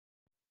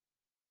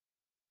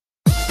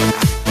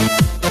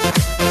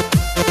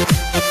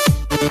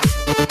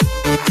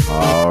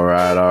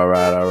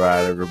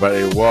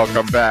everybody.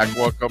 Welcome back.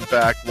 Welcome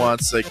back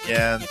once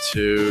again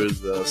to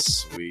the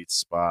Sweet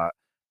Spot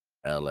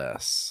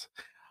LS.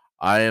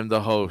 I am the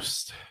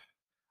host.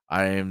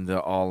 I am the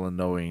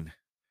all-knowing.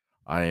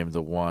 I am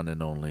the one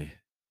and only,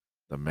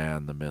 the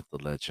man, the myth, the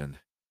legend,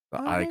 the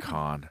Already?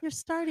 icon, You're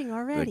starting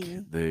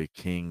already. the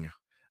king,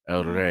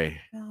 El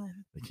Rey, God.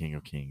 the king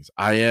of kings.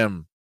 I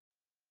am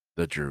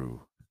the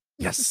Drew.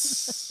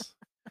 Yes,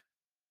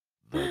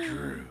 the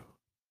Drew.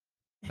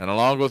 And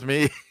along with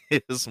me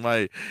is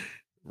my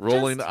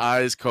rolling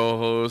eyes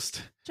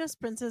co-host, Just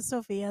Princess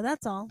Sophia.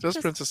 That's all.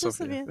 just Princess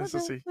Sophia. That's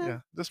Just it.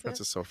 just That's it.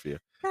 Princess Sophia.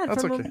 God,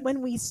 That's from okay. when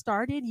we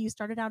started, you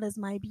started out as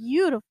my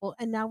beautiful,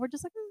 and now we're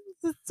just like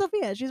it's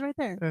Sophia. She's right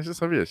there. Yeah, it's just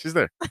Sophia. She's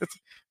there.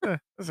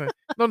 That's right.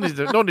 No need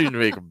to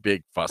make a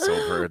big fuss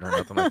over it or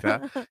nothing like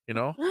that, you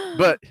know.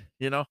 But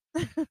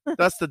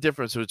that's the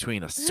difference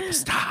between a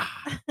superstar.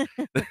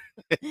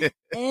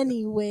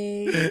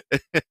 Anyway,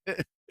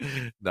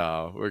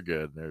 No, we're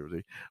good,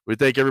 everybody. We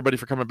thank everybody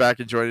for coming back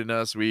and joining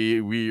us.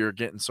 We are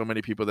getting so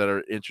many people that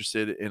are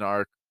interested in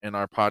our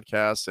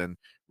podcast and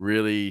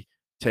really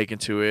taking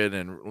to it,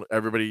 and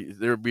everybody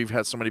there. We've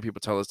had so many people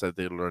tell us that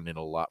they're learning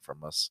a lot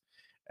from us.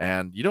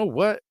 And you know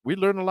what? We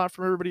learn a lot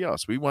from everybody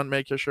else. We want to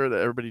make sure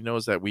that everybody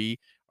knows that we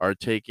are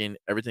taking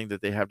everything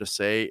that they have to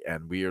say,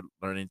 and we are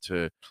learning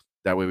to.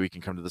 That way, we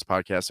can come to this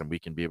podcast and we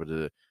can be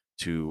able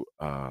to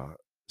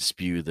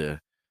spew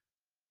the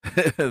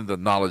the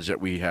knowledge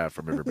that we have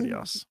from everybody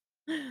else.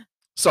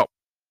 So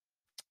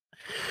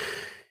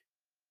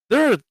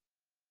there,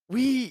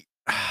 we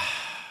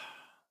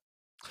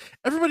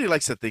everybody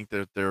likes to think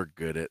that they're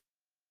good at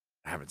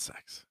having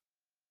sex.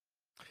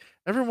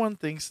 Everyone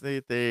thinks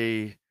that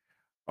they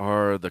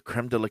are the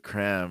creme de la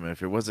creme.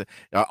 If it wasn't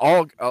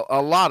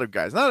a lot of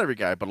guys, not every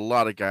guy, but a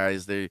lot of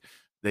guys, they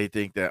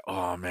think that,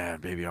 oh man,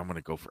 baby, I'm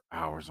gonna go for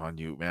hours on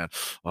you, man.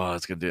 Oh,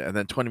 it's gonna do it. And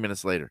then 20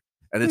 minutes later.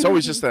 And it's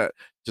always just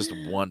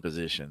one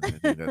position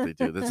that they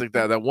do. That's like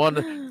that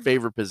one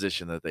favorite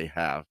position that they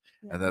have.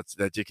 Yeah. And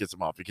that just gets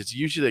them off. Because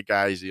usually the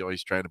guys,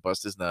 he's trying to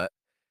bust his nut.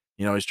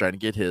 He's trying to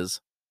get his.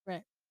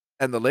 Right.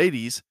 And the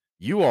ladies,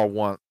 you all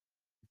want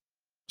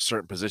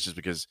certain positions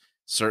because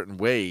certain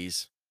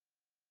ways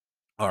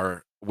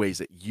are ways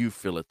that you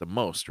feel it the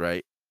most,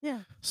 right?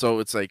 Yeah. So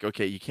it's like,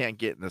 okay, you can't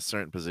get in a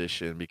certain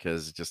position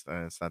because it's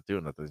not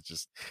doing nothing. It's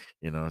just,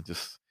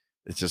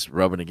 it's just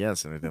rubbing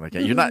against and everything like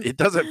that. It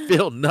doesn't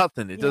feel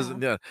nothing. It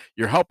doesn't,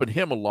 you're helping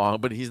him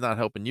along, but he's not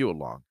helping you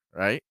along.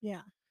 Right.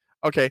 Yeah.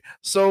 Okay.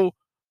 So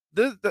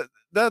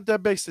that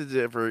begs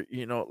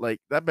the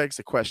that begs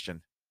the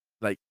question,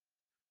 like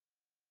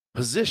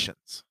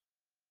positions,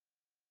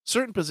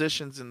 certain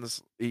positions in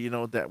this,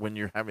 that when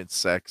you're having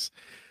sex,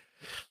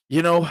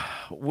 what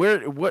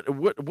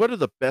are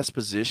the best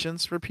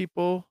positions for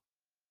people?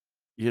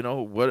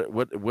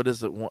 What is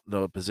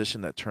the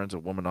position that turns a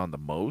woman on the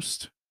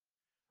most?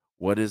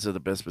 What is the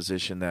best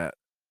position that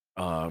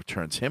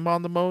turns him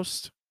on the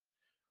most?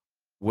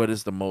 What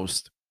is the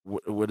most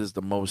what is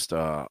the most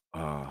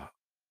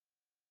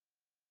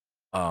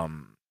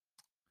um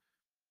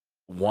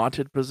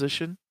wanted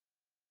position?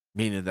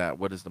 Meaning that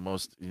what is the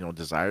most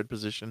desired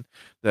position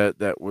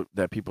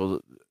that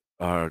people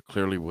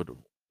clearly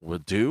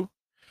would do?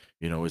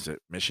 Is it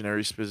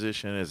missionary's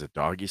position? Is it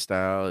doggy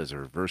style? Is it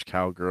reverse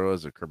cowgirl?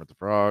 Is it Kermit the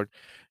Frog?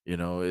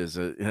 Is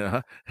it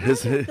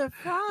is Kermit it the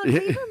Frog,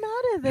 leave him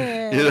out of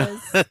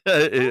this. What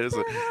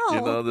the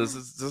hell? This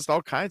is just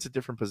all kinds of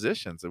different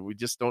positions and we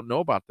just don't know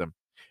about them.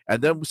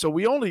 And then so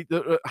we only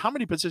how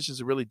many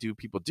positions really do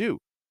people do?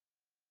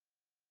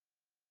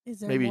 Is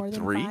there Maybe more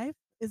than 3? 5?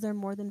 Is there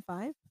more than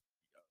 5?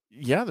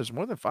 Yeah, there's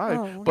more than 5.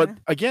 Oh, okay. But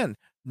again,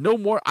 no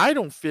more. I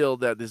don't feel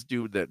that this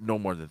dude that no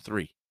more than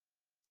 3.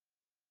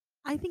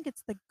 I think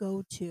it's the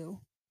go-to.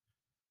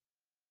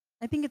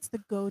 I think it's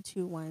the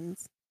go-to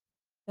ones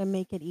that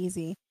make it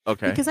easy.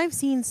 Okay. Because I've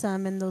seen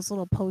some in those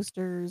little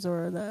posters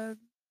or the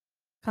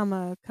Come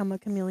a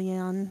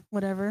Chameleon,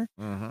 whatever,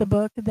 the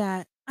book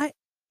that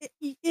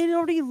it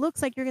already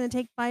looks like you're going to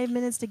take 5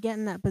 minutes to get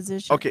in that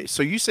position. Okay,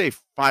 so you say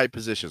 5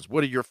 positions.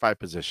 What are your 5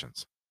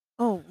 positions?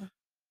 Oh.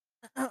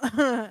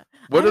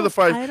 What are the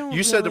 5?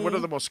 You said that what are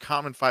the most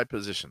common 5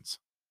 positions?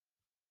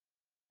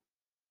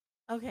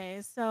 Okay,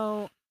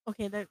 so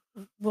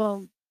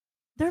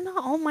they're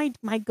not all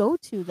my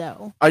go-to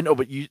though. I know,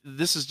 but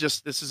this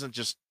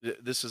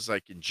is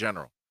like in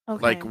general.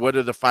 Okay. Like what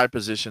are the 5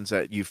 positions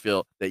that you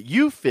feel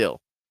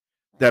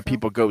that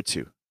people go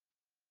to?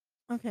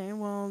 Okay,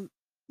 well,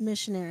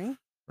 missionary.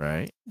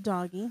 Right.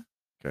 Doggy.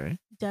 Okay.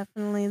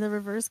 Definitely the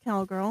reverse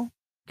cowgirl.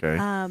 Okay.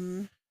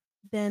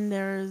 Then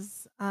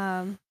there's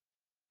help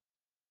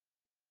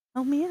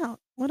me out.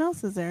 What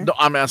else is there? No,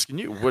 I'm asking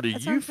you. What do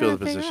you feel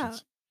the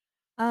positions?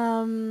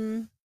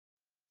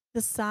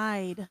 The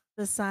side,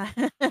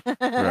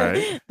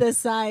 Right. the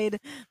side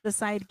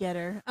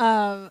getter.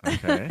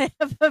 Okay. I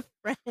have a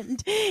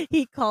friend.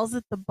 He calls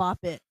it the bop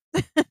it.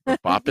 The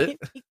bop it?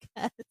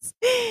 Because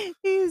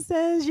he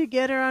says you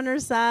get her on her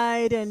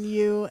side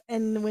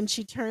and when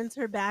she turns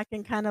her back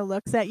and kind of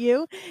looks at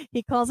you,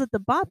 he calls it the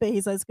bop it.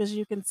 He says because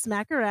you can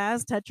smack her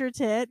ass, touch her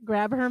tit,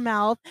 grab her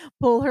mouth,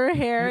 pull her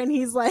hair, and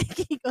he's like,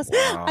 he goes,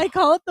 Wow. I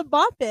call it the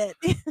bop it.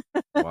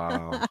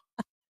 Wow.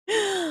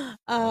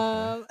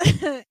 Okay.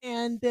 um,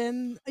 and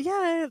then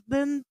yeah,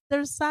 then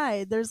there's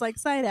like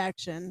side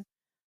action.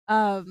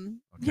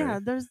 Okay. Yeah,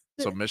 there's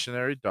So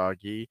missionary,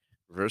 doggy,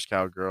 reverse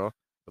cowgirl,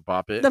 the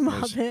bop it, the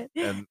Muppet,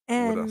 and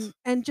what else?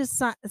 and just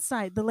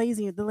side the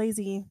lazy.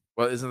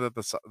 Well, isn't that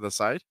the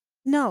side?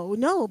 No,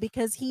 no,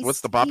 because What's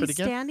he's the bop it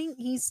again?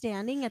 he's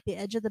standing at the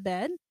edge of the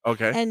bed,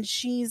 Okay. and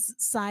she's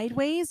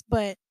sideways,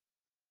 but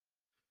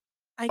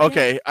I guess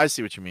Okay, I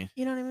see what you mean.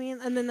 you know what I mean.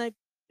 And then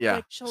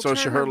Yeah. she'll So turn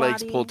her her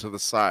legs body. pulled to the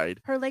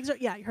side. Her legs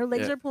Yeah.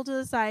 are pulled to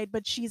the side,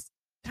 but she's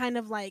kind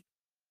of like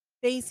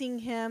facing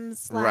him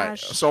Right.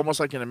 slash. So almost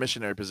like in a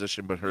missionary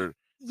position, but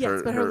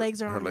Yes, but her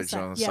legs are her on the legs are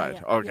side. on the Yeah, side.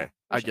 yeah, yeah, Okay,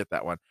 for I sure. get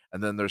that one.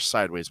 And then there's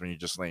sideways when you're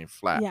just laying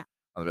flat Yeah,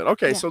 on the bed.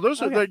 Okay, yeah. so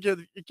those are Okay. like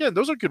again,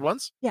 those are good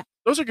ones. Yeah.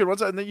 Those are good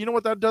ones, and then you know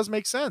what, that does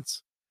make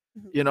sense.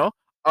 Mhm. You know,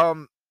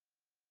 um,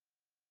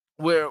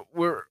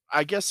 where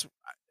I guess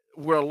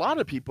where a lot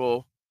of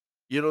people,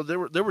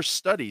 there were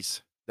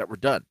studies that were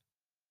done.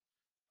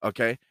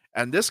 Okay,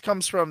 and this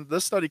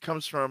study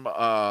comes from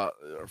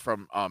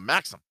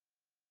Maxim,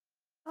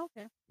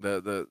 Okay.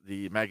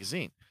 the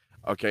magazine.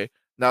 Okay,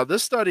 now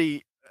this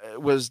study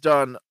was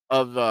done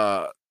of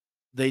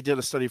they did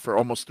a study for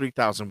almost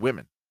 3,000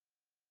 women.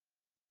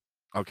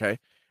 Okay,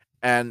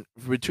 and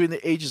between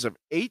the ages of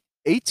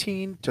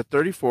 18 to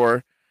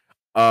 34,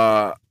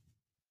 uh,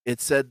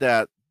 it said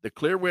that the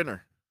clear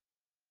winner,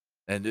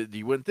 and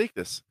you wouldn't think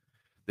this,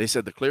 they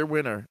said the clear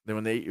winner. Then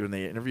when they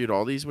interviewed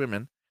all these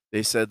women,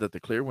 they said that the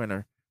clear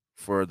winner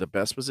for the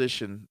best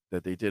position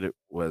that they did it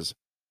was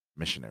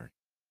missionary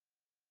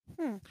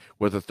Hmm.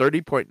 with a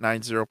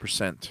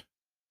 30.90%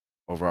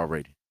 overall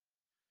rating.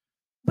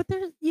 But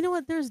there's you know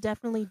what? There's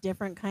definitely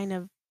different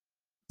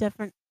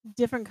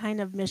different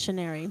kind of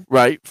missionary.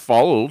 Right,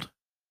 followed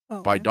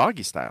Oh, by okay.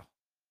 doggy style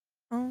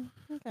Oh,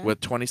 okay. with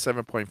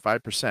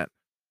 27.5%.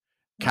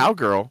 Mm.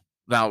 Cowgirl,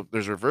 now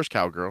there's reverse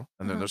cowgirl,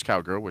 and then Uh-huh. there's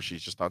cowgirl where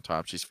she's just on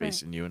top, she's Right.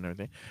 facing you and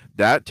everything.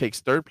 That takes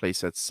third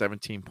place at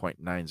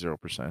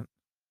 17.90%,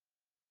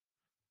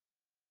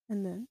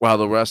 And then while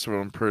the rest of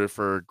them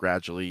prefer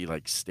gradually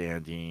like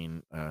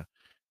standing,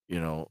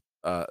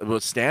 well,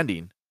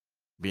 standing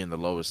being the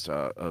lowest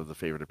of the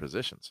favorite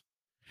positions.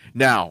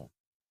 Now,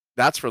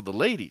 that's for the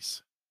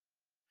ladies.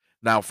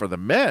 Now for the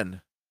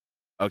men,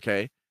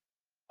 okay,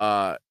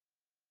 uh,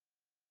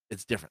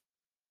 it's different.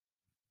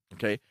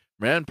 Okay,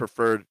 men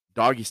preferred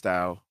doggy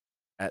style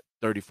at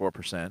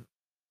 34%,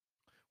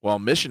 while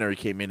missionary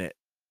came in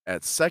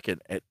at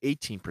second at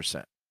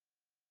 18%.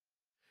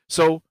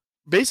 So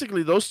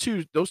basically, those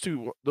two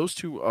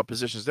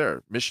positions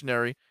there,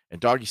 missionary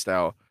and doggy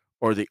style,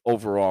 are the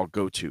overall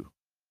go-to.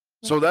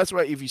 So right. that's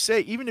why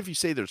even if you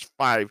say there's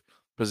 5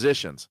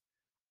 positions,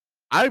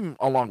 I'm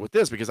along with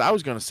this because I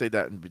was going to say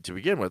that to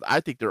begin with. I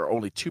think there are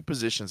only 2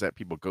 positions that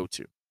people go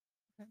to.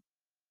 Okay.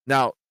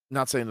 Now,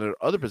 not saying there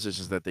are other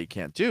positions that they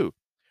can't do,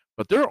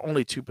 but there are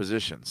only 2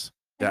 positions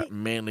I that think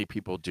mainly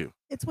people do.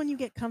 it's when you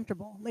get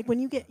comfortable. Like when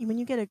you get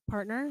a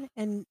partner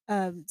and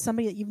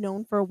somebody that you've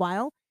known for a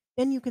while,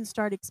 then you can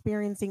start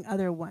experiencing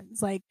other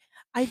ones. Like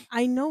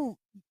I know,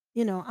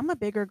 I'm a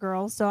bigger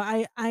girl, so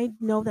I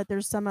know that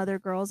there's some other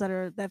girls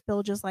that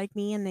feel just like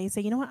me, and they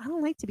say, you know what, I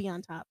don't like to be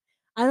on top.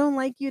 I don't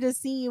like you to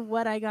see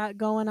what I got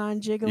going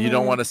on, You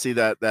don't jiggling. want to see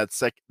that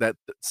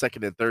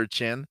second and third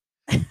chin.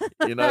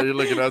 You're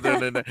looking out there,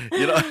 and then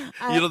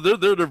I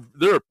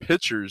there are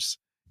pictures.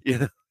 You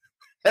know,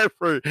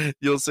 for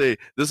you'll say,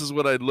 "This is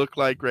what I look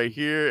like right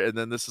here," and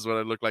then this is what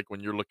I look like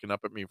when you're looking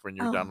up at me when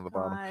you're down oh on the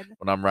bottom God,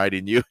 when I'm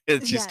riding you.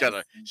 And yes.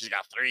 she's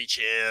got 3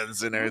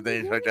 chins and Oh my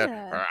everything like that.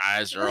 Her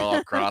eyes are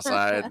all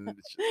cross-eyed, goodness.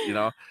 and you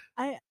know,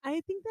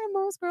 I think that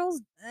most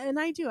girls, and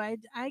I do. I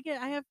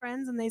have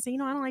friends and they say, I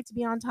don't like to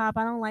be on top.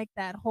 I don't like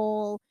that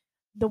whole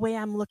the way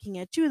I'm looking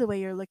at you, the way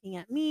you're looking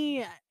at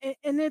me.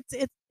 And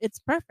it's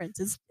preference.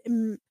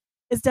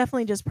 It's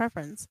definitely just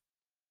preference.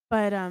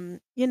 But I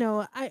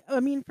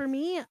mean for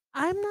me,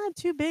 I'm not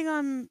too big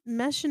on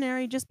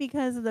missionary just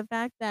because of the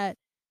fact that,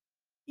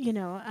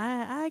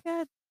 I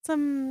got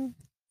some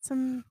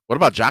what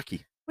about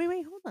jockey?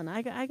 wait, hold on.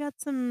 I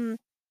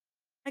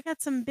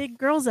got some big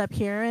girls up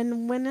here,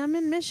 and when I'm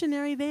in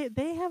missionary,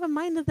 they have a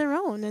mind of their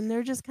own, and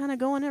they're just kind of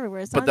going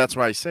everywhere. So, But that's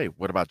why I say,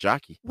 what about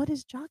jockey? what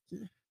is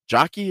jockey?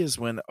 Jockey is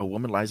when a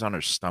woman lies on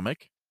her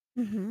stomach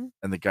Mm-hmm.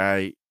 and the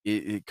guy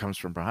it comes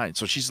from behind,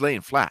 so she's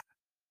laying flat.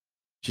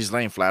 She's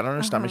laying flat on her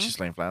Uh stomach, huh. she's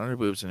laying flat on her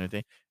boobs and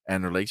everything,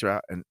 and her legs are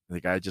out, and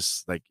the guy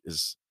just, like,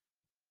 is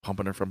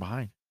pumping her from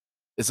behind.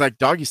 It's like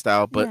doggy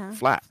style, but Yeah,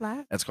 flat, flat.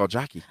 and it's called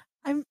jockey.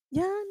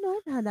 No,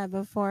 I've had that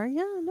before.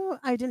 Yeah, no,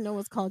 I didn't know it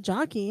was called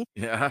jockey.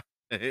 Yeah.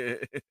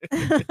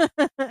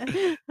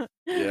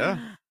 Yeah,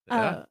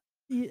 yeah. uh,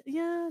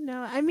 yeah,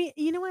 no, I mean,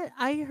 you know what?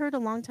 I heard a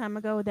long time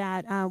ago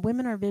that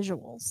women are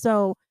visual,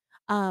 so,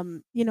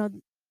 you know.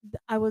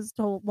 I was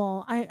told,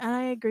 well,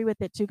 I agree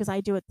with it too because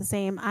I do it the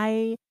same.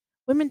 I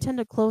Women tend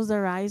to close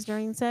their eyes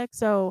during sex,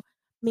 so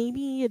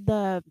maybe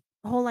the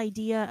whole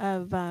idea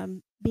of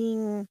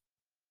being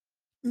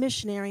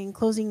missionary and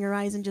closing your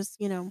eyes and just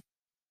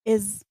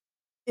is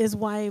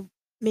why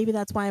maybe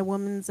that's why a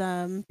woman's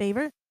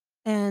favorite.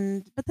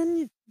 And but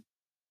then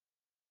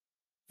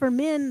for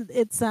men,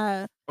 it's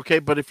Okay,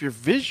 but if you're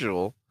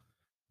visual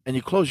and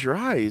you close your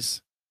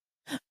eyes,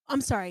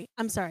 I'm sorry.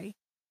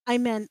 I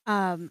meant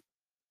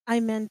I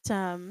meant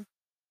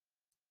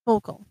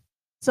vocal.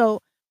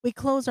 So we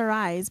close our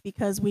eyes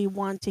because we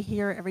want to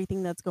hear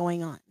everything that's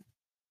going on.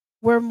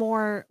 We're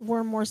more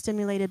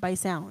stimulated by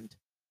sound,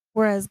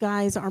 whereas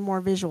guys are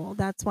more visual.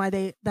 That's why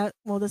they that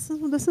well this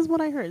is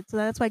what I heard. So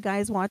that's why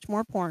guys watch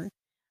more porn.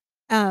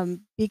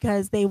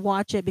 Because they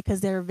watch it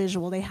because they're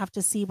visual. They have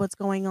to see what's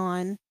going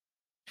on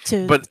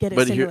to get it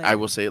but here I stimulated.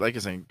 will say, like I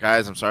said,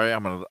 guys, I'm sorry,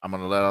 I'm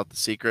gonna let out the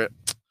secret.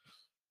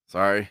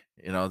 Sorry,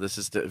 this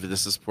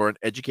is for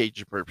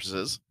education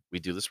purposes. We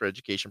do this for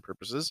education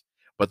purposes,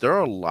 but there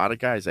are a lot of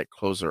guys that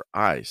close their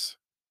eyes,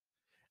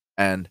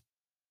 and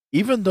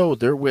even though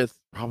they're with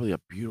probably a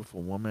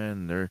beautiful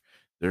woman,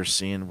 they're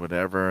seeing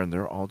whatever, and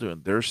they're all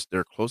doing,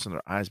 they're closing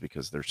their eyes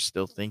because they're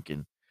still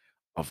thinking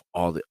of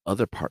all the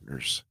other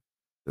partners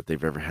that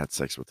they've ever had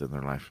sex with in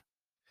their life.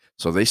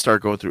 So they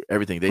start going through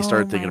everything. They Oh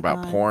start thinking my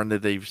about god. porn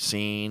that they've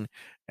seen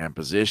and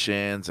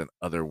positions and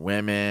other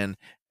women,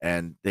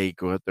 and they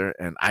go out there,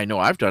 and I know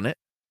I've done it.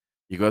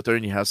 You go out there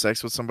and you have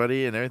sex with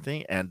somebody and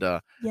everything, Yeah,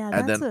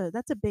 and then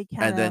that's a big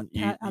and then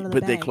cat out of the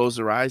but they bag. close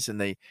their eyes and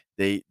they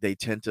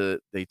tend to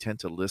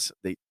listen.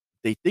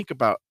 They think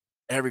about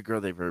every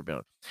girl they've ever been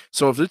with.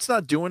 So if it's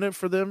not doing it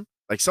for them,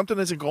 like something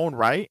isn't going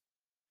right,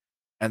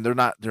 and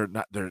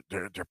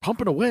they're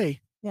pumping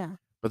away, Yeah.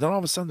 but then all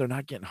of a sudden they're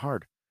not getting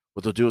hard.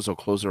 What they'll do is they'll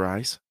close their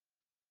eyes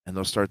and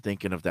they'll start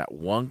thinking of that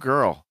one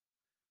girl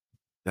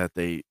that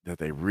they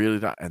really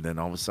not, and then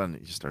all of a sudden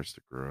it just starts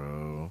to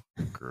grow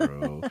and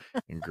grow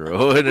and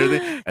grow and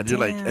everything, and you're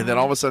like, and then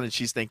all of Damn. a sudden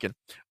she's thinking,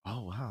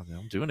 "Oh wow,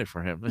 I'm doing it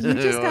for him." You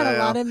just got a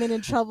lot Well, of men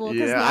in trouble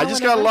because yeah, I now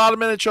just got a whenever lot of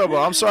men in trouble.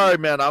 I'm sorry,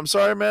 man. I'm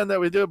sorry, man,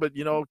 that we do, but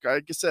like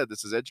I said,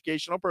 this is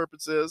educational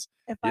purposes.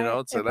 To if let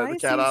the I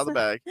cat see out of the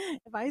bag.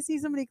 if I see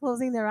somebody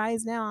closing their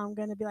eyes now, I'm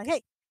gonna be like,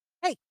 "Hey,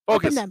 hey,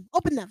 open Focus, them,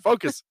 open them."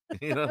 focus.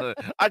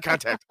 Eye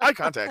contact, eye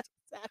contact.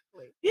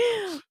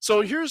 Exactly.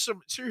 So here's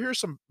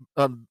some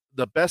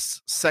the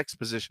best sex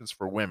positions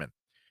for women.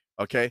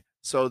 Okay,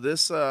 so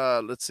this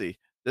let's see,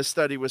 this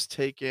study was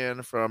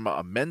taken from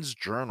a Men's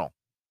Journal.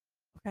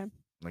 Okay.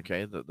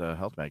 Okay, the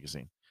health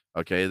magazine.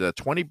 Okay, the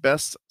 20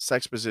 best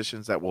sex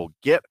positions that will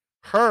get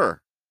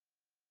her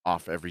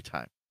off every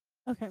time.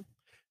 Okay.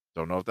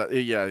 Don't know if that,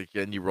 yeah,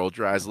 again, you rolled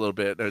your eyes a little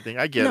bit and everything.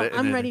 I get No, it. And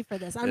I'm then, ready for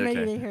this. I'm ready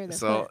okay, to hear this.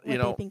 so What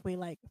they think we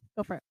like.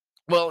 Go for it.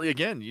 well,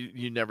 again,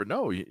 you never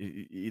know.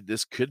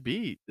 This could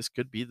be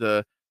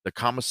the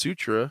Kama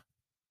Sutra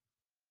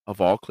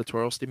of all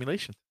clitoral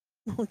stimulation.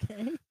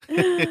 Okay.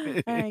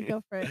 All right,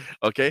 go for it.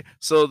 Okay,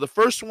 so the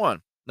first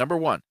one, number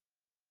one,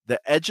 the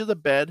edge of the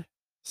bed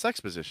sex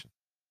position.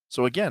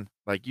 So again,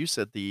 like you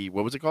said, the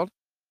what was it called?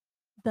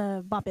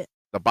 The bop it.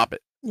 The bop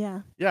it.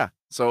 Yeah. Yeah.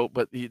 So,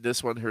 but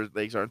this one, her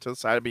legs aren't to the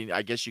side. I mean,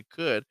 I guess you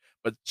could,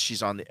 but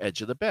she's on the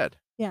edge of the bed.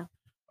 Yeah.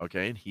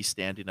 Okay, and he's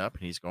standing up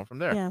and he's going from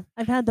there. Yeah.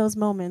 I've had those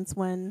moments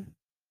when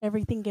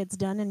everything gets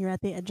done and you're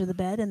at the edge of the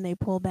bed and they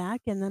pull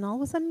back and then all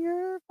of a sudden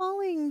you're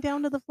falling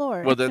down to the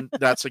floor. Well, then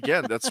that's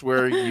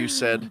where you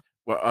said,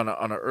 well, on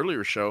an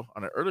earlier show,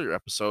 on an earlier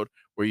episode,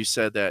 where you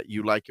said that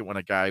you like it when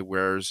a guy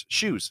wears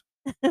shoes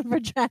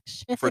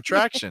Retraction. for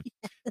traction.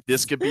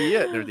 This Yes. could be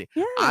it and everything.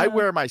 I Yeah.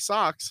 wear my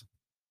socks,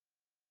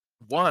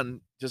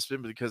 one, just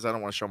simply because I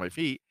don't want to show my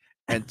feet,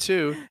 and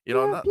two, You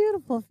have not,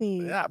 beautiful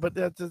feet. yeah, but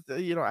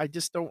I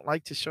just don't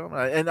like to show them.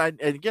 And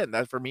again,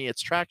 that for me,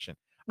 it's traction.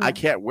 I Yeah.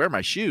 can't wear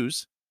my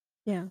shoes,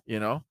 Yeah. you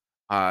know.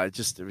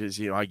 Just because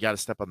I got to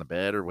step on the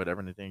bed or whatever,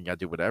 and anything you got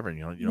to do whatever. And,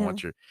 you don't Yeah.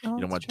 want Oh, you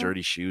don't it's want true.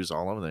 dirty shoes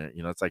all over there.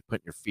 It's like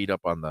putting your feet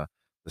up on the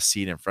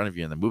seat in front of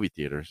you in the movie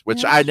theaters,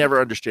 which Yeah, I it's true.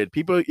 never understood.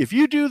 People, if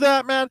you do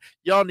that, man,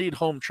 y'all need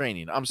home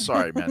training. I'm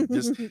sorry, man.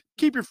 Just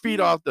keep your feet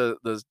off the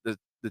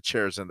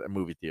chairs in the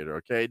movie theater,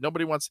 okay?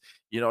 Nobody wants,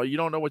 you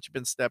don't know what you've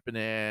been stepping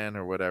in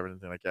or whatever,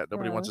 anything like that.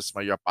 Nobody wants to Gross.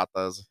 smell your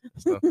patas.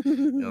 So,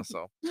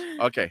 so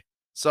okay.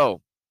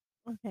 So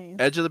Okay.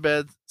 edge of the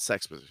bed,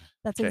 sex position.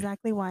 That's Okay,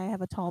 exactly why I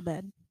have a tall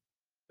bed.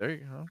 there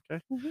you go.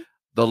 Okay. Mhm.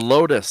 The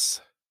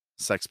lotus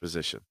sex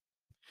position.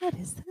 What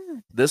is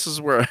that? This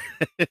is where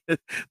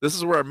this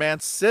is where a man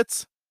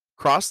sits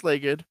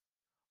cross-legged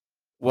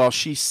while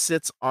she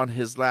sits on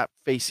his lap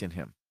facing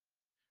him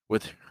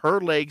with her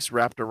legs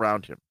wrapped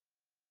around him.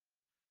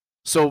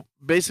 So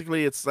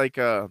basically it's like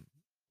I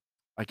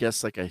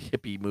guess like a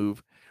hippie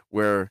move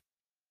where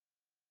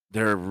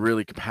they're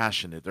really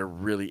compassionate. They're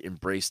really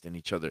embraced in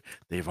each other.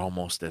 They've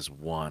almost as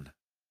one.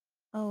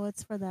 Oh,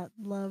 it's for that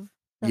love.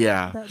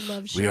 Yeah, that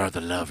love we shit. are the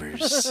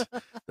lovers.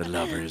 The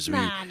lovers.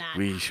 Nah, nah, nah.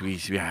 We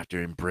have to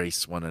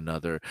embrace one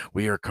another.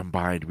 We are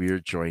combined. We are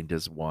joined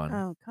as one.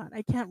 Oh god,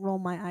 I can't roll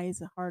my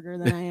eyes harder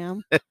than I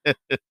am. It's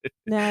a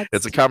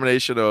Next.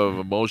 combination of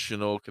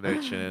emotional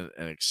connection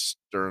and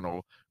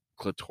external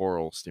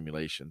clitoral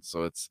stimulation.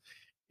 So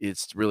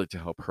it's really to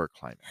help her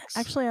climax.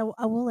 Actually,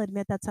 I will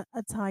admit that's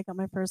how I got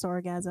my first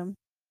orgasm,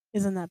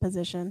 is in that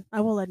position.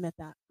 I will admit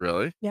that.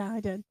 Really? Yeah, I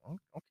did. Oh,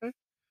 okay.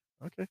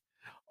 Okay.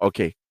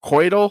 Okay.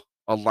 Coital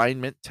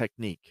alignment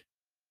technique.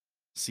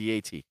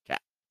 CAT.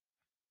 Cat.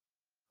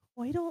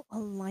 Coital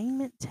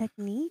alignment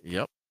technique?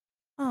 Yep.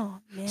 Oh,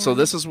 So man.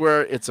 this is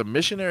where it's a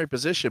missionary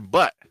position,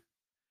 but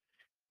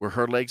where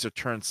her legs are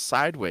turned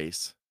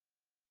sideways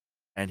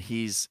and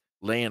he's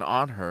laying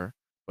on her,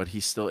 but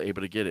he's still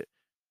able to get it.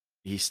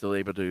 He's still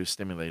able to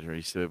stimulate her.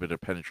 He's still able to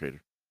penetrate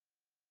her.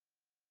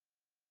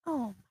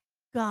 Oh,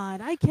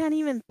 god, I can't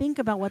even think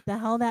about what the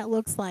hell that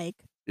looks like.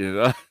 You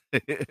know,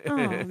 Oh,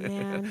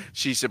 man.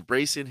 she's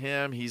embracing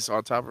him. He's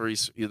on top of her.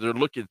 They're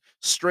looking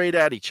straight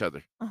at each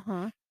other,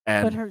 Uh-huh.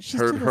 But and she's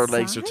to the her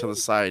legs are side? to the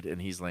side,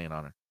 and he's laying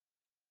on her.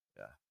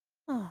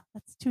 Oh,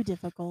 that's too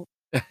difficult.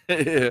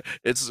 Yeah,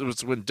 it's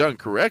when done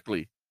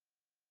correctly.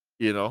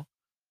 You know,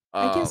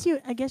 um,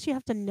 I guess you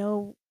have to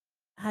know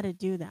how to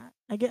do that.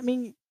 I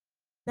mean,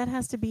 that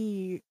has to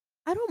be.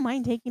 I don't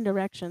mind taking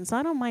directions. So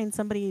I don't mind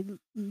somebody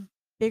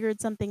figured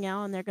something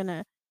out and they're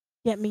gonna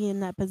get me in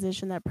that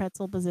position, that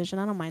pretzel position.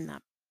 I don't mind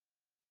that.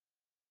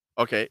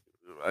 okay,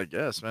 I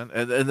guess, man.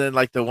 And then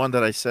like the one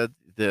that I said,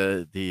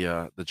 the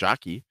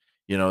jockey,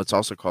 it's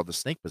also called the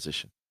snake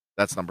position.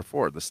 That's number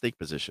 4, the snake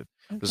position.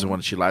 This is Okay.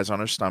 when she lies on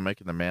her stomach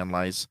and the man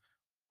lies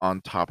on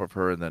top of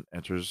her and then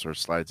enters or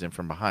slides in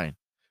from behind.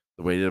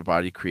 The weight of the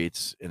body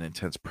creates an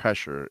intense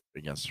pressure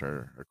against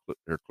her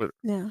clitoris.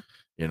 Yeah.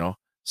 You know,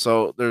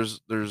 so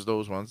there's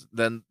those ones.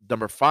 Then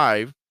number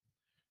 5.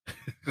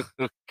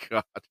 Oh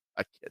God,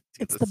 I can't do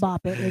It's the this one.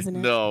 bop it, isn't it?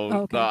 No, Oh, no,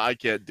 okay. I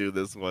can't do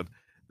this one.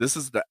 This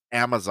is the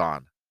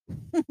Amazon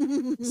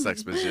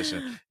sex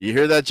position. You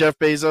hear that, Jeff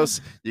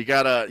Bezos?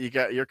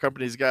 Your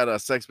company's got a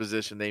sex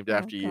position named Oh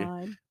after you.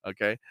 god.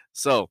 Okay.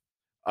 So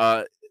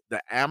uh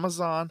the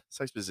Amazon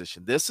sex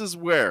position. This is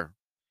where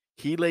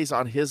he lays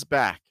on his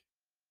back.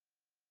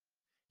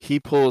 He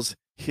pulls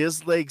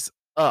his legs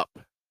up,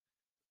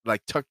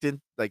 like tucked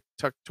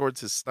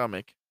towards his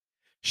stomach.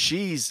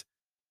 She's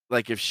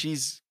like if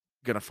she's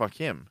gonna fuck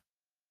him,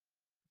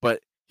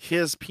 but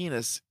his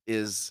penis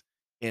is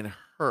in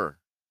her.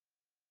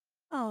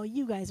 Oh,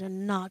 you guys are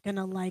not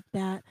gonna like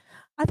that.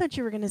 I thought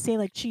you were gonna say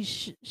like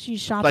she's Like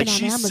shopping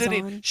on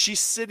Amazon. she's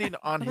sitting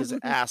on his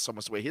ass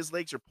almost way. His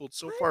legs are pulled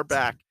so far What?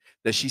 back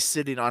that she's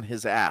sitting on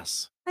his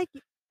ass. Like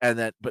And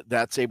that but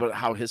that's able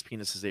how his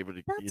penis is able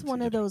to that's get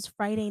one of get those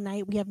Friday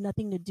night we have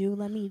nothing to do.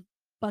 Let me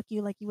fuck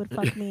you like you would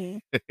fuck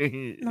me.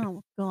 her.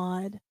 Oh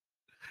god.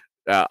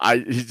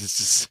 I it's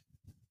just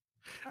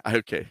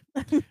okay.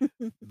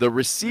 The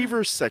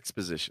receiver sex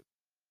position.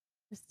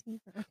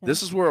 Receiver. Okay.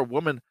 This is where a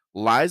woman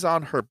lies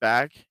on her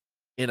back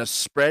in a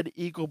spread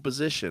eagle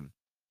position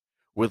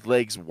with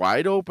legs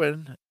wide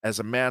open as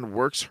a man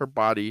works her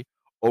body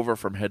over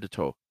from head to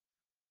toe.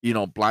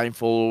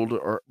 Blindfold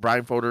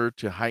her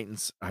to heighten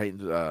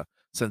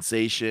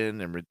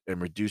sensation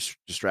and reduce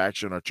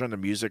distraction, or turn the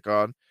music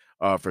on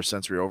for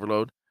sensory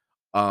overload.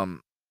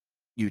 Um,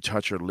 you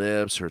touch her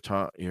lips, her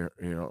tongue,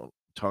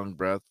 tongue,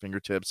 breath,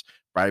 fingertips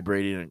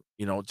vibrating,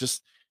 and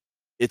just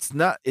it's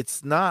not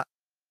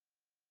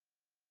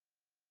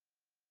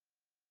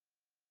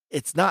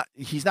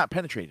he's not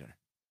penetrating her.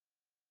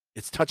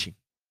 It's touching.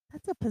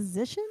 That's a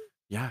position?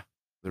 Yeah,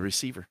 the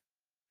receiver.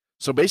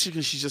 So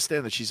basically, she's just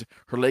standing there.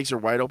 Her legs are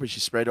wide open.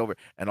 She's spread over,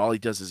 and all he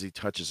does is he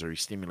touches her. He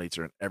stimulates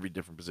her in every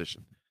different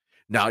position.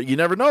 Now you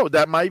never know.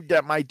 That might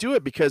do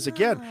it because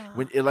again, Ah.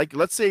 like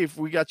let's say if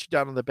we got you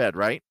down on the bed,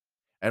 right,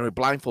 and we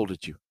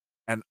blindfolded you,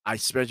 and I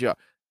spread you out,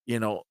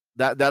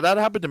 that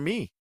happened to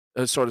me,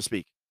 so to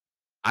speak.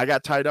 I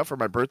got tied up for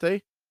my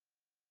birthday,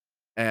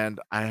 and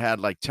I had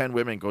like 10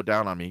 women go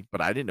down on me,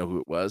 but I didn't know who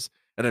it was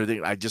and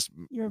everything. I just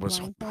You're was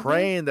blindfolded?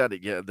 praying that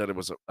it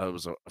was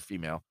a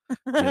female.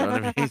 You know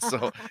what I mean?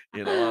 So,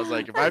 I was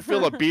like, if I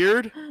feel a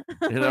beard,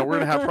 we're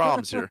gonna have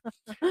problems here.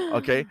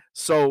 Okay.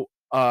 So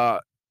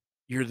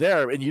you're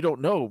there and you don't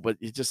know, but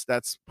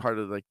that's part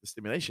of like the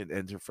stimulation.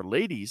 And for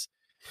ladies,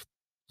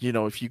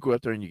 if you go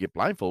out there and you get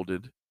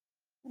blindfolded,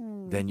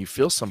 Mm. then you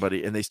feel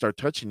somebody and they start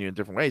touching you in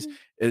different ways.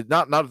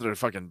 Not that they're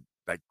fucking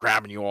like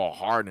grabbing you all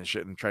hard and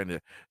shit and trying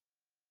to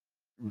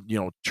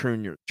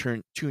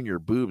tune your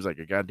boobs like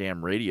a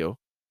goddamn radio,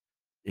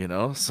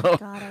 so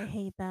God, I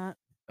hate that.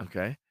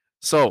 okay.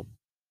 So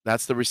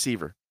that's the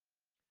receiver.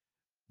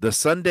 The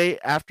Sunday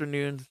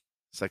afternoon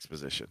sex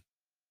position.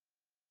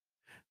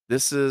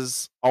 This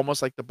is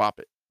almost like the bop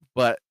it,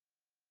 but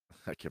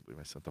I can't believe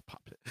I said the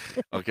pop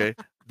it. Okay.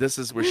 This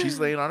is where she's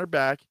laying on her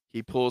back.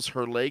 He pulls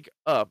her leg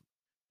up,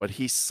 but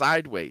he's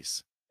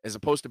sideways. As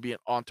opposed to being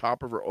on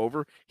top of her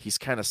over, he's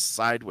kind of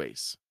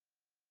sideways.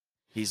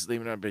 He's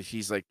leaving it, but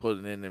he's like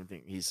putting in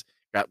everything. He's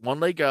got one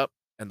leg up,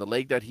 and the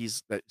leg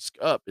that's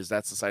up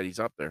that's the side he's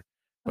up there.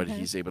 but Okay.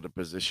 he's able to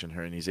position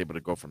her and he's able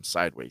to go from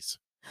sideways.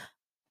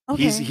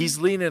 Okay. He's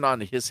leaning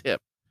on his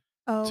hip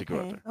to go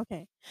up Okay. there.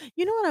 Okay.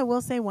 You know what? I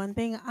will say one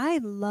thing. I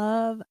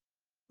love,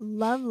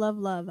 love, love,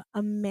 love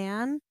a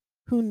man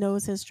who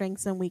knows his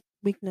strengths and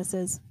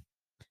weaknesses.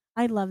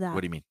 I love What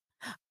that. do you mean?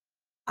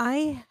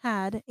 I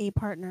had a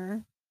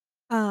partner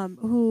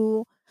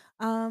who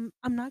I'm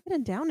not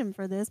going to down him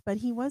for this, but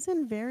he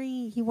wasn't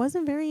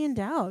very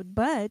endowed,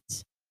 but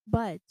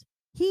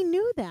he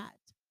knew that.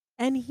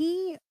 And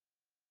he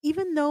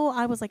even though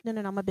I was like, "No,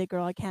 no, no, I'm a big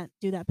girl. I can't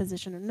do that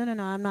position." Or, "No, no,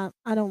 no, I'm not.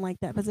 I don't like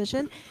that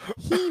position."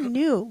 He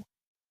knew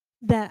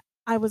that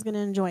I was gonna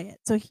enjoy it.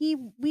 So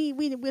we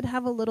would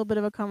have a little bit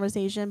of a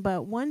conversation,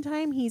 but one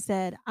time he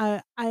said,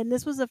 I and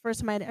this was the first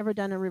time I'd ever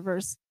done a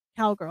reverse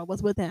cowgirl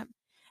was with him.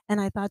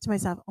 And I thought to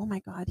myself, "Oh my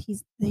god,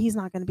 he's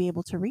not gonna be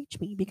able to reach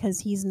me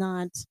because he's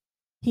not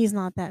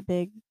that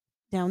big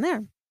down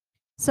there."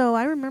 So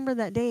I remember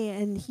that day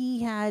and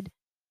he had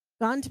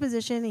got into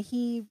position.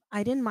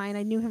 I didn't mind.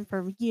 I knew him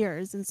for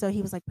years. And so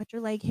he was like, "Put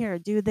your leg here,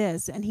 do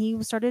this." And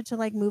he started to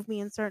like move me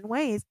in certain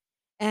ways.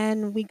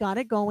 And we got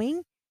it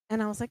going.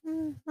 And I was like, I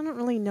don't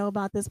really know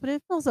about this, but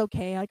it feels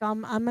okay. Like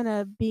I'm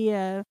gonna be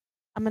a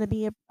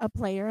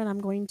player and I'm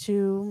going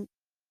to,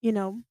 you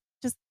know,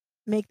 just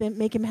make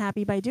him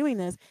happy by doing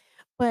this.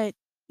 But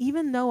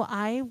even though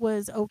I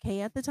was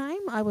okay at the time,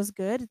 I was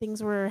good.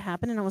 Things were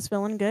happening. I was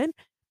feeling good.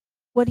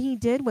 What he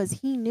did was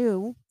he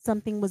knew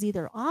something was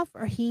either off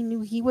or he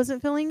knew he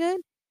wasn't feeling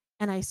good,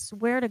 and I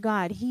swear to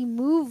God, he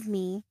moved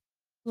me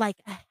like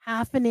a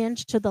half an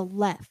inch to the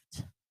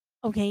left.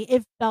 Okay,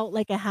 it felt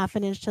like a half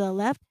an inch to the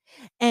left,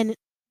 and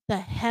the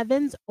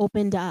heavens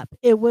opened up.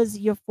 It was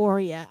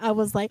euphoria. I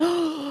was like,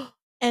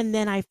 and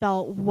then I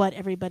felt what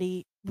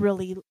everybody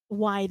really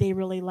why they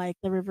really like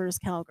the reverse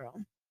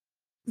cowgirl.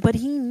 But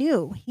he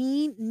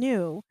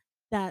knew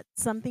that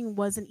something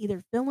wasn't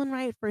either feeling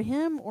right for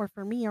him or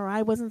for me, or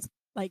I wasn't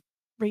like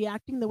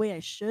reacting the way I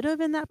should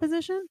have in that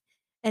position.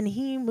 And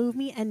he moved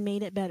me and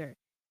made it better.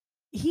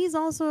 He's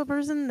also a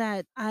person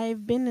that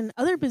I've been in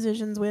other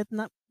positions with,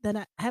 not that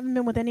I haven't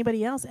been with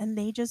anybody else, and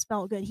they just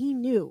felt good. He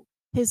knew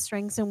his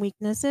strengths and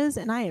weaknesses,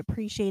 and I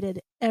appreciated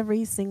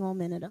every single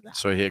minute of that.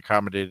 So he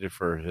accommodated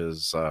for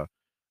his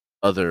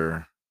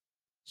other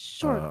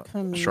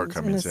Shortcomings in a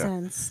shortcomings. Yeah,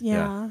 sense,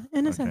 yeah. yeah,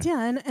 in a sense, Okay.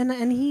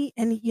 yeah,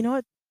 and you know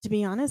what? To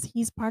be honest,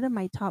 he's part of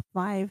my top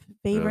 5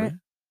 favorite. Really?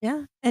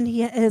 Yeah, and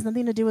it has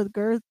nothing to do with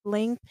girth,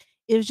 length.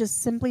 It was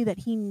just simply that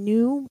he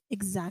knew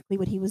exactly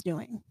what he was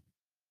doing.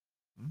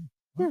 Mm,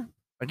 well, Yeah,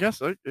 I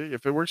guess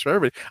if it works for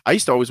everybody. I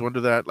used to always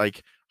wonder that,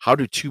 like, how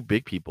do two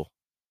big people,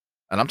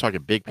 and I'm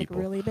talking big like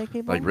people, really big like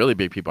people. really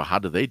big people, how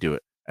do they do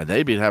it? And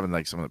they'd be having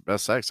like some of the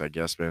best sex, I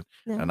guess, man.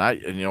 Yeah,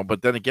 And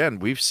but then again,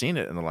 we've seen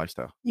it in the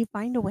lifestyle. you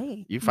find a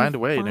way. You You find a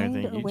way and find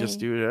everything. a You just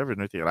way. do whatever and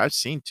everything. And I've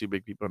seen two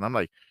big people, and I'm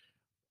like,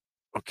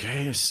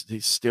 okay, it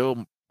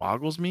still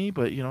boggles me,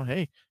 but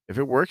hey, if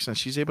it works and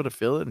she's able to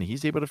feel it and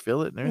he's able to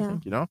feel it and Yeah,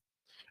 everything.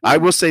 I yeah,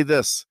 will say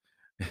this,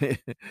 and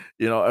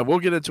we'll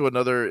get into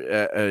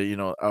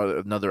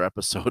another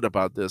episode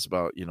about this,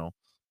 about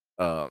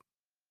uh,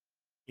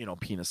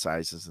 penis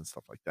sizes and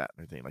stuff like that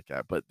and everything like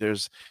that. But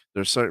there's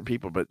certain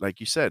people, but like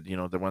you said,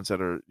 the ones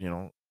that are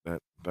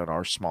that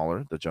are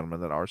smaller, the gentlemen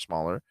that are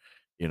smaller,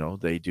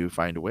 they do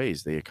find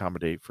ways. They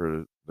accommodate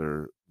for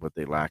their what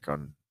they lack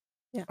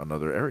yeah. on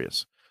other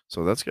areas.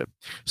 So that's good.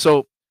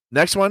 So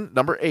next one,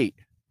 number 8,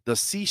 the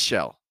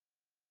seashell.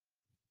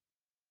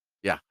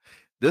 Yeah.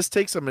 This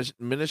takes a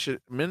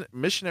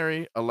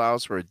missionary,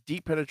 allows for a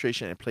deep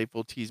penetration and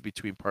playful tease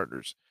between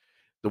partners.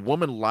 The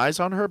woman lies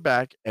on her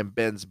back and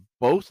bends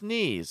both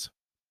knees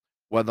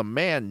while the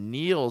man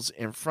kneels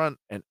in front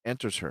and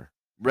enters her,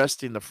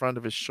 resting the front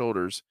of his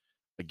shoulders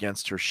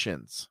against her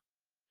shins.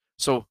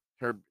 So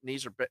her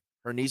knees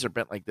are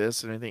bent like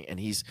this and anything, and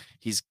he's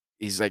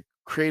like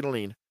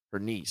cradling her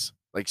knees.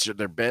 Like, so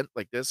they're bent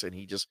like this, and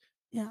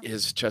Yeah.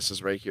 his chest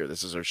is right here.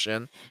 This is her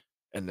shin,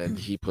 and then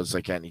he puts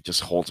like that and he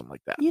just holds him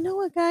like that. You know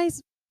what,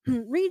 guys?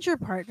 Read your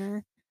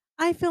partner.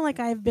 I feel like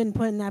I've been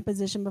put in that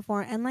position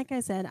before, and like I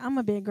said, I'm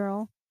a big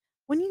girl.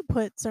 When you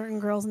put certain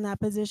girls in that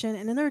position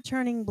and then they're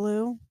turning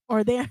blue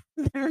or they're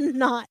they're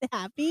not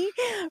happy,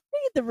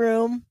 read the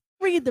room.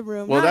 Read the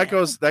room. Well, Not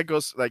that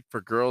goes like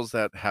for girls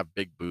that have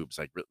big boobs,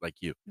 like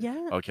you.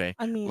 yeah. Okay.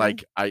 I mean,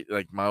 Like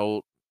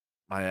my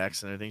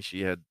ex and everything,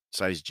 she had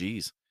size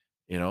G's,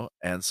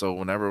 and so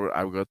whenever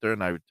I would go out there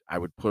and I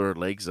would put her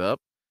legs up,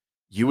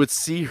 you would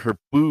see her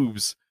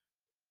boobs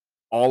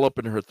all up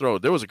in her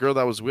throat. There was a girl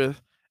that I was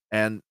with,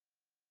 and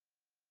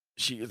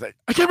she was like,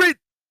 "I can't breathe."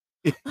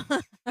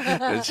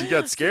 And she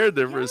got scared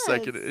there for a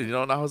second, yes.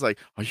 and I was like,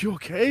 "Are you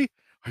okay?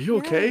 Are you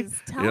okay?"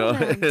 Yes. Tell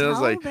them. And I was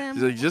Tell like, she's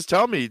like, them. "Just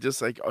tell me."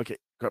 Just like, "Okay,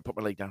 go put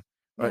my leg down."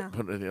 All right, Yeah.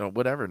 put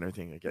whatever and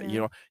everything like that.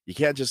 Yeah. You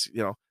can't just,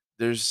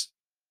 there's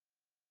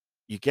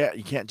you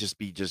can't just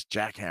be just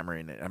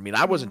jackhammering it. I mean, I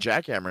Yeah. wasn't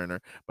jackhammering her,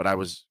 but I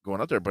was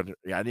going up there, but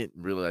yeah, I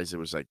didn't realize it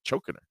was like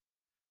choking her,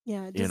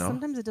 Yeah. you Just know?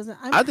 sometimes it doesn't.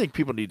 I think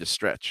people need to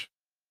stretch.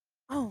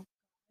 Oh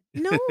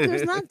no,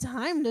 there's not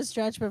time to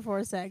stretch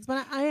before sex,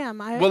 but I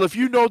am. I Well, if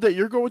you know that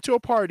you're going to a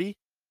party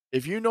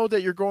If you know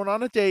that you're going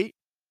on a date,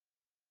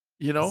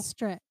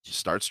 Stretch.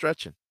 start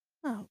stretching.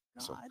 Oh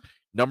So, God.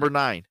 number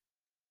 9,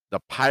 the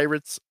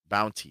pirate's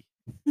bounty.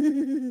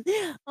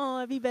 Oh,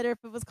 it'd be better if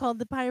it was called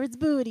the Pirate's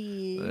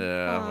Booty.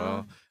 Yeah,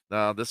 well,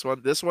 now this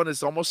one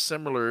is almost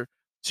similar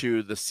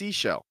to the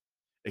seashell,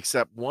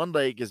 except one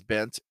leg is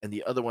bent and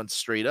the other one's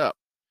straight up.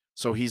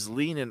 So he's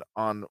leaning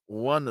on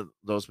one of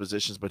those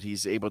positions, but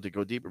he's able to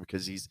go deeper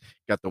because he's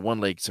got the one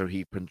leg, so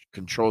he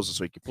controls it,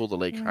 so he can pull the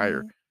leg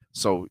higher. Right.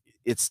 So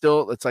it's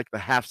like the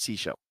half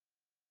seashell,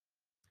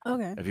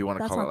 Okay. if you want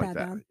to That's call it not like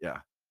that that. bad. Yeah.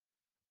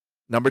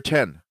 Number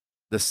 10,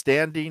 the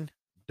standing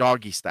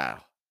doggy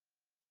style.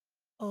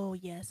 Oh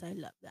yes, I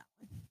love that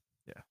one.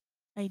 Yeah.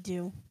 I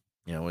do.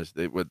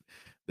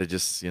 They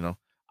just,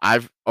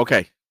 I've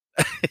okay.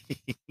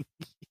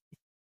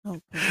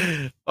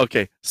 Okay.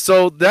 Okay,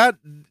 so that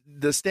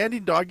the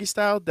standing doggy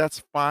style,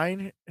 that's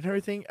fine and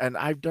everything, and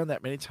I've done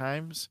that many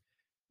times,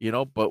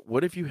 but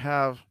what if you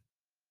have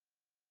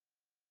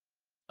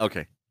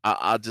okay,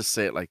 I'll just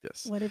say it like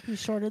this. What if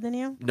he's shorter than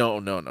you? No,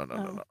 no, no, no,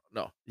 no, Oh, no,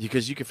 no,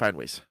 because you can find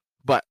ways,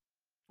 but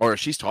or if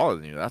she's taller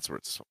than you, that's where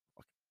it's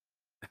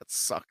that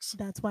sucks.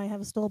 that's why I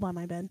have a stool by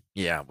my bed.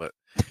 Yeah, but,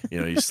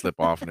 you slip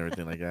off and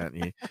everything like that,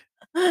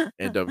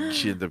 and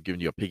she ends up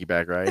giving you a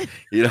piggyback ride,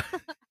 you know?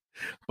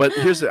 But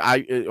here's the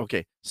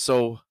okay,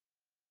 so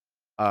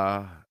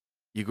uh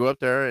you go up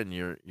there and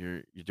you're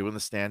doing the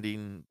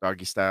standing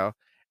doggy style,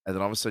 and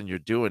then all of a sudden you're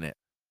doing it.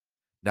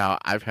 Now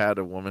I've had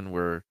a woman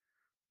where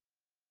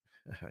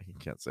you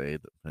can't say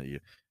that you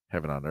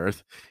heaven on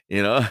earth,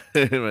 my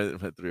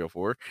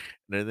 304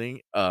 and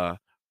everything,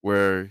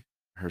 where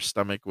her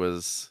stomach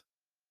was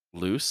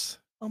loose.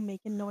 Oh,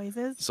 making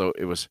noises. So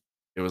it was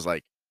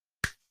like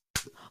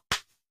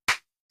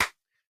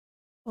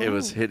it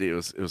was Oh, hitting, it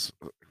was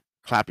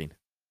clapping.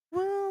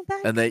 well,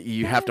 that And then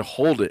you have to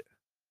hold it.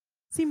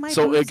 see my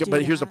So boobs do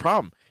but here's the that.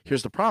 problem.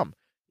 Here's the problem.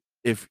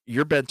 If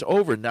you're bent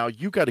over, now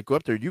you got to go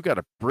up there, you got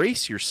to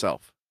brace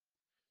yourself.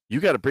 You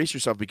got to brace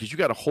yourself because you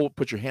got to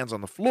put your hands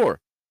on the floor.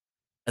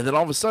 And then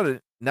all of a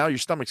sudden, now your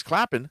stomach's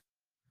clapping.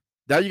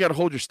 Now you got to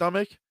hold your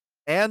stomach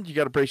and you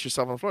got to brace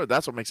yourself on the floor.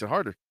 That's what makes it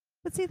harder.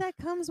 But see, that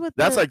comes with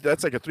That's the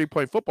like a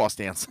 3-point football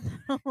stance.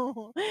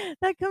 no,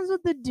 that comes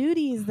with the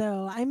duties,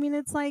 though. I mean,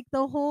 it's like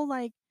the whole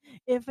like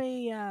if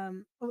a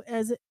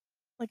as it,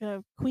 like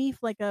a queef,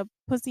 like a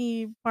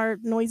pussy fart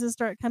noises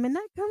start coming,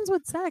 that comes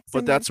with sex. But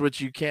And that's what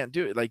you can't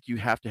do. Like you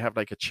have to have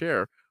like a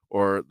chair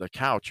or the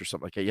couch or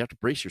something like that. You have to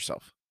brace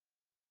yourself,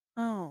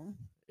 oh,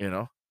 you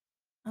know,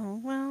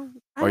 oh well,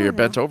 I or you're don't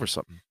bent know. over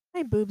something.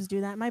 My boobs do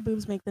that. My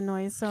boobs make the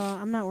noise, so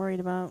I'm not worried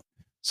about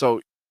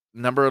So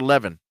number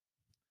 11,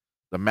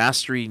 the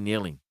mastery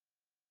kneeling.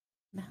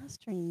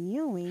 mastering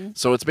kneeling.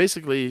 So it's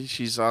basically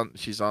she's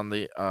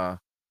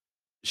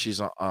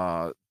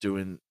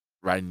doing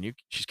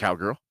she's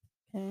cowgirl.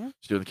 Okay.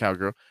 She's doing the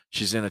cowgirl.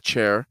 She's in a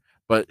chair,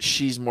 but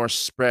she's more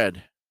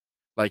spread.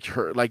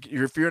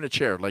 If you're in a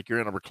chair, like you're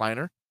in a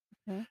recliner,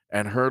 Okay.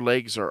 and her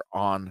legs are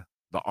on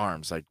the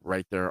arms, like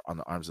right there on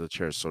the arms of the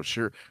chair. So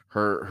sure,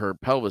 her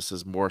pelvis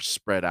is more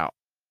spread out,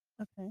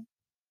 Okay.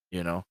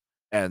 you know,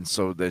 and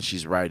so then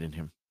she's riding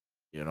him,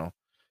 you know.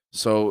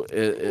 So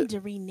I need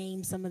to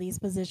rename some of these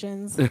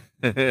positions.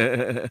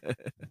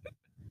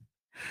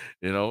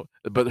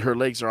 but her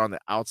legs are on the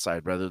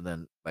outside rather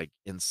than like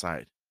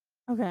inside.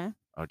 Okay.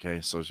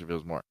 Okay, so she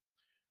feels more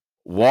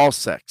wall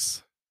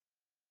sex.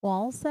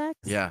 Wall sex.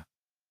 Yeah,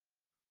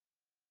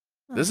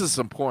 this Oh. is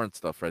some porn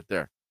stuff right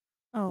there,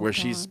 Oh where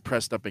she's God.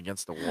 pressed up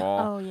against the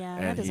wall Oh yeah,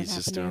 that and doesn't he's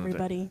just happen to doing the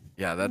thing. everybody.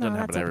 Yeah, that doesn't No,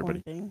 happen that's to a porn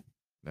everybody. thing.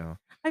 No.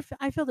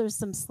 I feel there's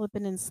some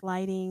slipping and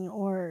sliding,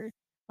 or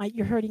like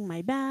you're hurting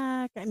my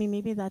back. I mean,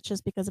 maybe that's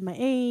just because of my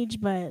age,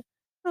 but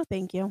no,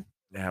 thank you.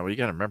 Yeah, well, you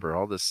got to remember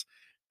all this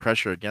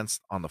pressure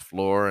against on the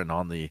floor and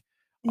on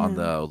Yeah.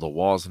 the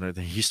walls and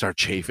everything. You start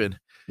chafing,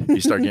 you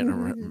start getting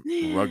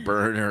rug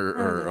burn I don't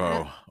or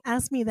know.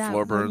 Ask me floor that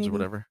like burns or maybe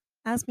whatever.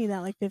 ask me that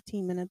like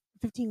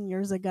 15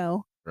 years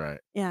ago. Right.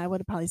 Yeah, I would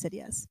have probably said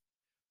yes.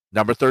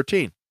 Number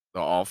 13, the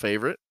all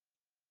favorite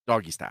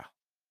doggy style.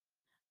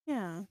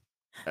 Yeah.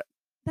 Uh,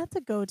 That's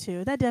a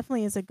go-to. That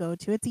definitely is a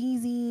go-to. It's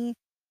easy.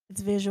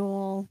 It's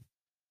visual.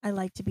 I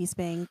like to be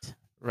spanked.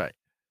 Right.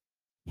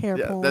 Hair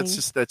Yeah, pulling. that's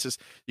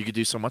just you could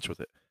do so much with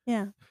it.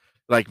 Yeah.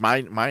 Like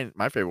my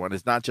favorite one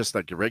is not just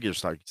like a regular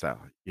doggy style.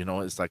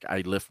 It's like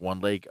I lift one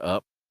leg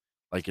up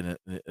like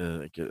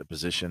like a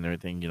position and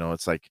everything.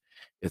 It's like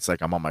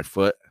I'm on my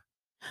foot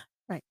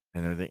Right.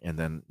 and everything, and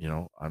then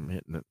I'm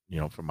hitting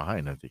it from behind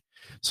and everything.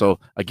 So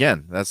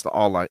again, that's the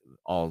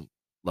all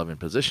loving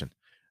position.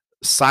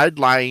 Side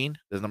lying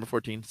is number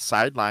 14.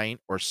 Side lying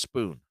or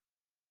spoon.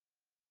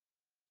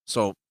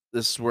 So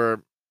this is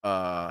where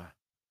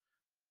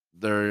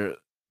there.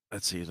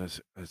 Let's see. Let's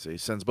see.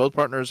 Since both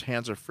partners'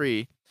 hands are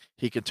free,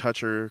 he can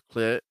touch her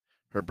clit,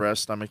 her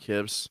breast, stomach,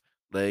 hips,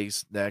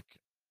 legs, neck,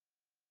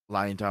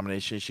 lying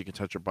domination. She can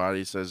touch her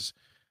body. Says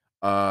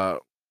uh,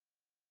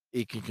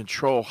 he can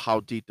control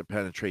how deep the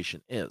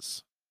penetration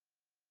is.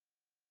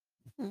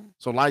 Hmm.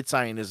 So light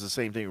sign is the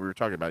same thing we were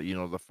talking about.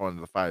 The fun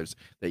of the fives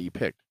that you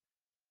picked.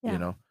 Yeah.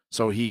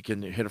 so he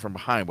can hit her from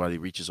behind while he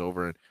reaches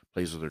over and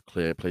plays with her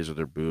clit, plays with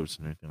her boobs,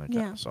 and everything like that.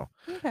 Yeah. So,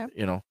 Okay.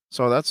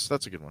 so that's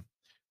a good one.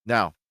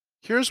 Now,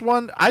 here's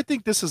one. I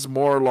think this is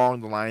more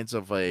along the lines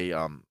of a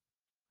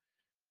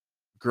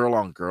girl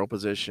on girl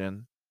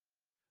position.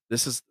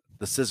 This is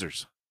the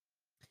scissors.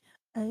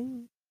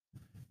 Oh.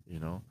 You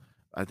know,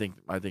 I think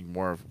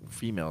more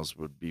females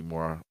would be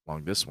more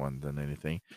along this one than anything.